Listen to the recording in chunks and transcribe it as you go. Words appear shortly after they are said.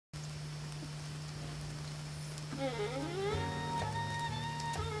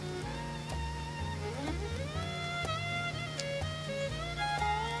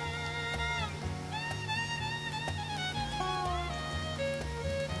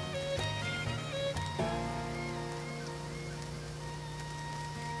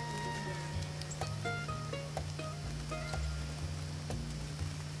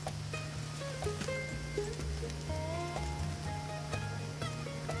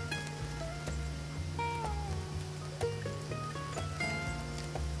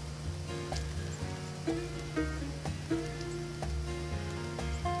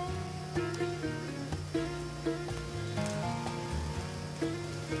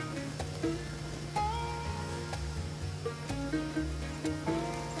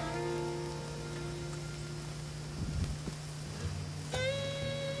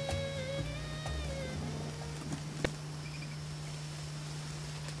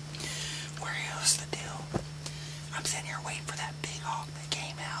Here's the deal. I'm sitting here waiting for that big hawk that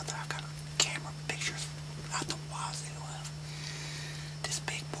came out that I've got camera pictures out the wazoo of. This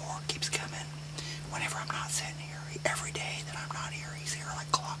big boar keeps coming whenever I'm not sitting here. Every day that I'm not here, he's here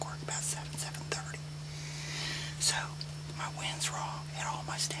like clockwork about 7:30. So my wind's wrong at all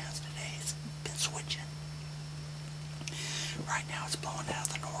my stands today. It's been switching. Right now it's blowing out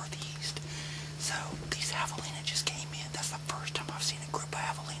of the northeast. So these javelina just came in. That's the first time I've seen a group of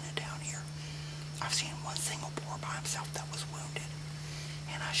javelina down here. I've seen one single boar by himself that was wounded,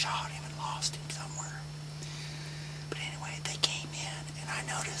 and I shot him and lost him somewhere. But anyway, they came in, and I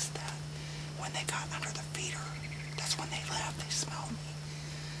noticed that when they got under the feeder, that's when they left. They smelled me.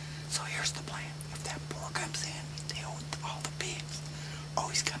 So here's the plan. If that boar comes in, all the pigs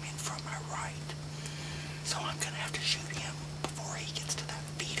always come in from my right. So I'm going to have to shoot him before he gets to that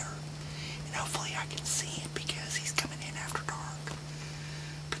feeder, and hopefully I can see him because he's coming in after dark.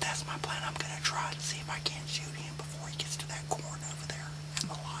 That's my plan. I'm going to try to see if I can't shoot him before he gets to that corn over there in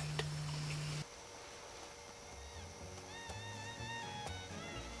the light.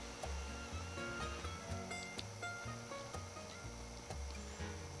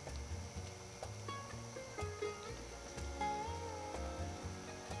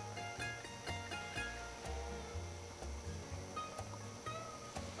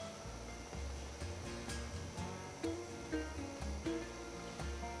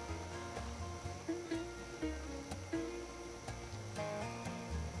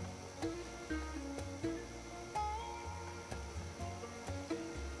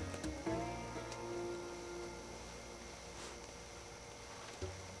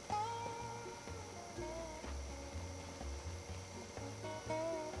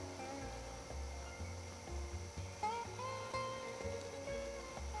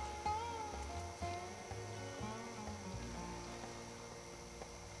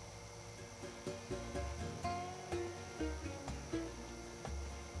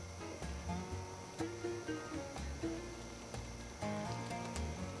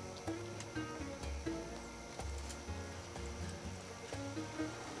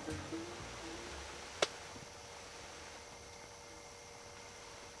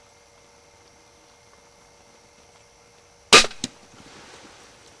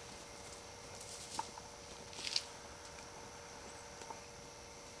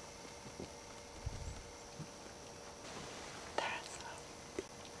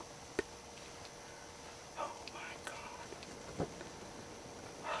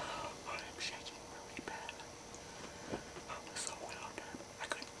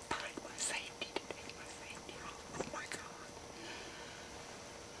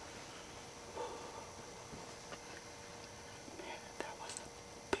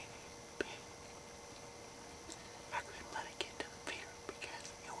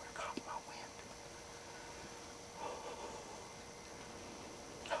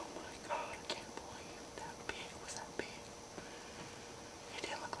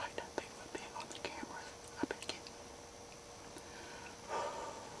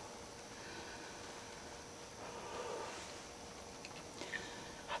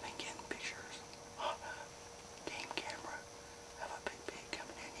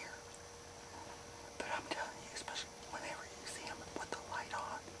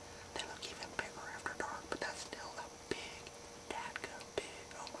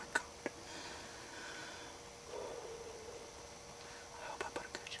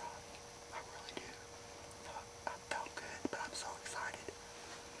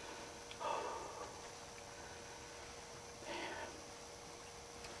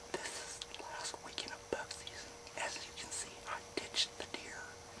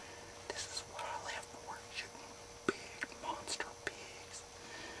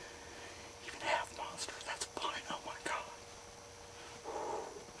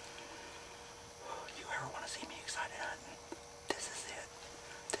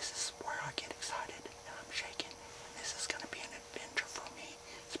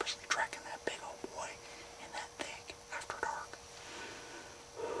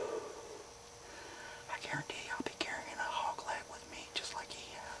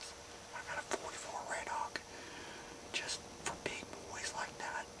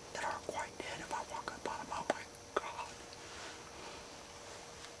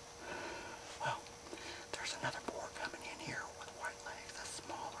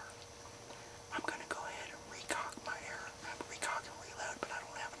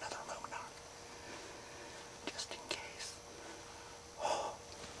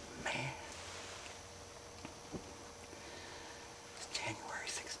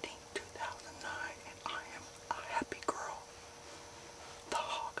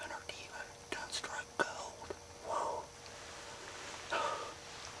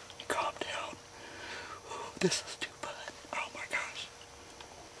 This is too fun. Oh my gosh.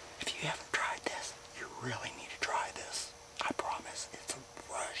 If you haven't tried this, you really need to try this. I promise. It's a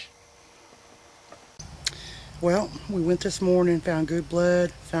rush. Well, we went this morning, found good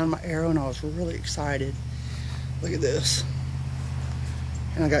blood, found my arrow, and I was really excited. Look at this.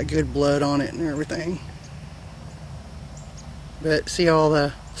 And I got good blood on it and everything. But see all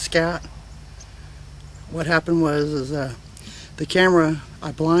the scat? What happened was the camera,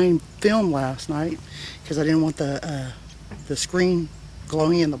 I blind filmed last night because I didn't want the screen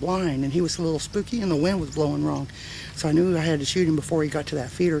glowing in the blind, and he was a little spooky and the wind was blowing wrong. So I knew I had to shoot him before he got to that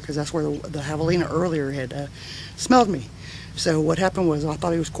feeder, because that's where the javelina earlier had smelled me. So what happened was I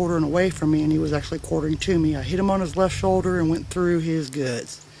thought he was quartering away from me, and he was actually quartering to me. I hit him on his left shoulder and went through his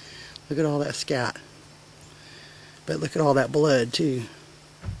guts. Look at all that scat. But look at all that blood too.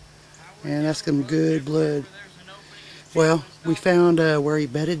 And that's some good blood. Well, we found where he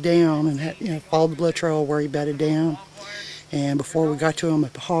bedded down, and had, followed the blood trail where he bedded down. And before we got to him,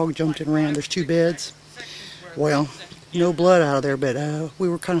 a hog jumped and ran. There's 2 beds. Well, no blood out of there, but we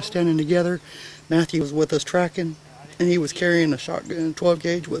were kind of standing together. Matthew was with us tracking, and he was carrying a shotgun 12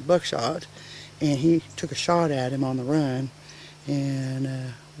 gauge with buckshot, and he took a shot at him on the run, and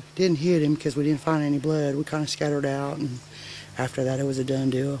we didn't hit him because we didn't find any blood. We kind of scattered out, and after that it was a done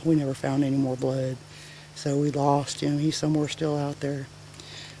deal. We never found any more blood, so we lost him. He's somewhere still out there.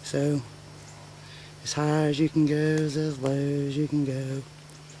 So as high as you can go is as low as you can go.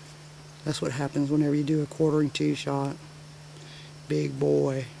 That's what happens whenever you do a quartering 2 shot. Big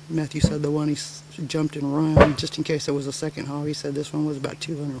boy. Matthew said the one he jumped and run, just in case there was a second hog, he said this one was about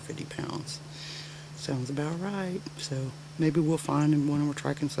 250 pounds. Sounds about right. So maybe we'll find him when we're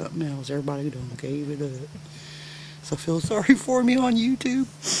tracking something else. Everybody done gave it up. So feel sorry for me on YouTube.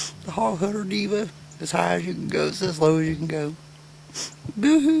 The Hog Hunter Diva. As high as you can go, it's as low as you can go.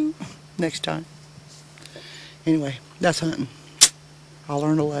 Boo-hoo. Next time. Anyway, that's hunting. I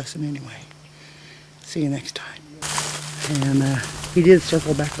learned a lesson anyway. See you next time. And he did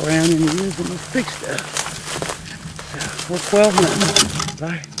circle back around, and he is in the big stuff. So we're quail hunting.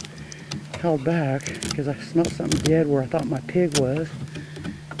 But I held back because I smelled something dead where I thought my pig was.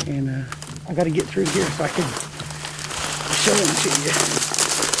 And I got to get through here so I can show them to you.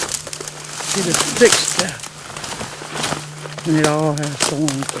 See the thick stuff. And it all has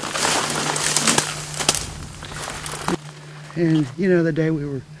thorns. And you know, the day we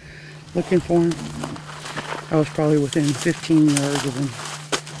were looking for him, I was probably within 15 yards of him.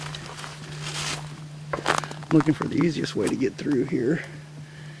 Looking for the easiest way to get through here.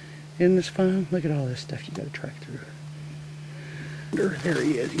 Isn't this fun? Look at all this stuff you got to track through. There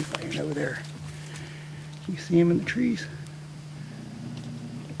he is. He's laying over there. You see him in the trees?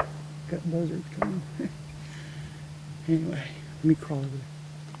 Got buzzards coming. Anyway, let me crawl over there.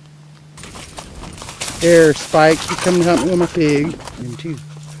 There's Spike. He's coming hunting with my pig. Him too.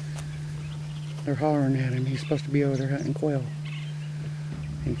 They're hollering at him. He's supposed to be over there hunting quail.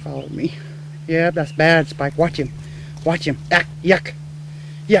 He followed me. Yeah, that's bad, Spike. Watch him. Watch him. Ah, yuck.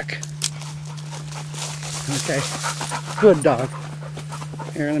 Yuck. Okay. Good dog.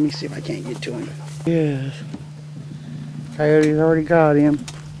 Here, let me see if I can't get to him. Yes. Coyote's already got him.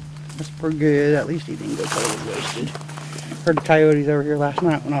 That's pretty good. At least he didn't go totally wasted. Heard the coyotes over here last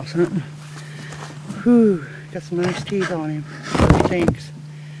night when I was hunting. Whew, got some nice teeth on him. He stinks.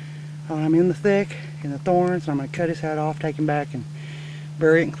 I'm in the thick, in the thorns. I'm going to cut his head off, take him back, and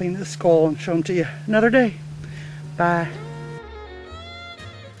bury it and clean the skull and show him to you another day. Bye.